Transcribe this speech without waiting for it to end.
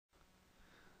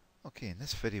Okay, in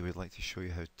this video we'd like to show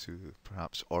you how to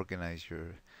perhaps organize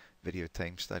your video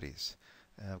time studies.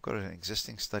 I've got an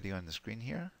existing study on the screen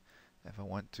here. If I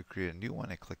want to create a new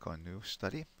one, I click on New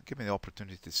Study. Give me the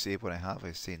opportunity to save what I have,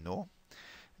 I say no.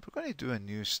 If we're going to do a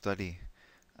new study,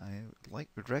 I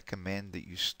would recommend that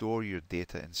you store your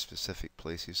data in specific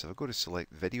places. So if I go to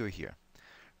select video here,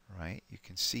 right, you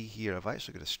can see here I've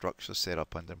actually got a structure set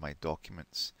up under my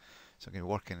documents. So I'm going to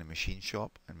work in a machine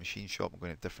shop, and machine shop I'm going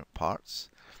to have different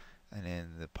parts. And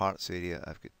in the parts area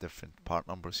I've got different part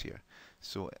numbers here.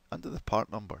 So under the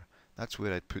part number, that's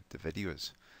where I'd put the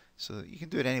videos. So you can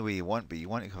do it any way you want, but you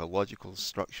want to have a logical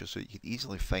structure so you can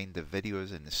easily find the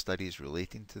videos and the studies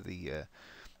relating to the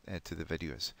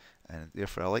videos. And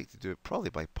therefore I like to do it probably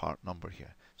by part number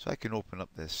here. So I can open up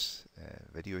this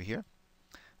video here,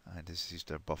 and this is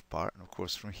their buff part. And of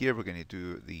course from here we're going to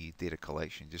do the data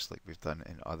collection just like we've done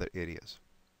in other areas.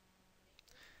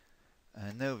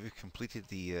 And now we've completed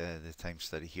the time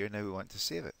study here. Now we want to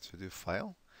save it. So do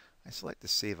File. I select the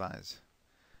Save As.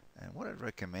 And what I'd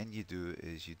recommend you do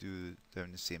is you do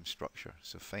down the same structure.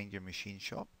 So find your machine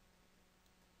shop.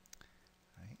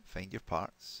 Right, find your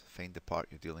parts. Find the part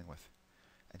you're dealing with.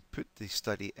 And put the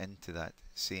study into that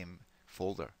same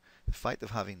folder. The fact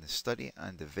of having the study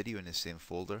and the video in the same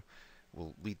folder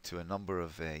will lead to a number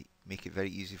of make it very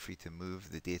easy for you to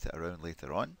move the data around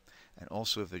later on. And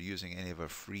also if they're using any of our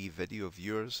free video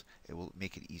viewers, it will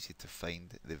make it easy to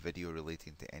find the video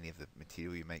relating to any of the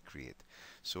material you might create.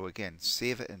 So again,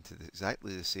 save it into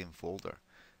exactly the same folder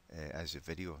as the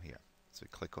video here. So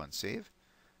click on Save,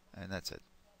 and that's it.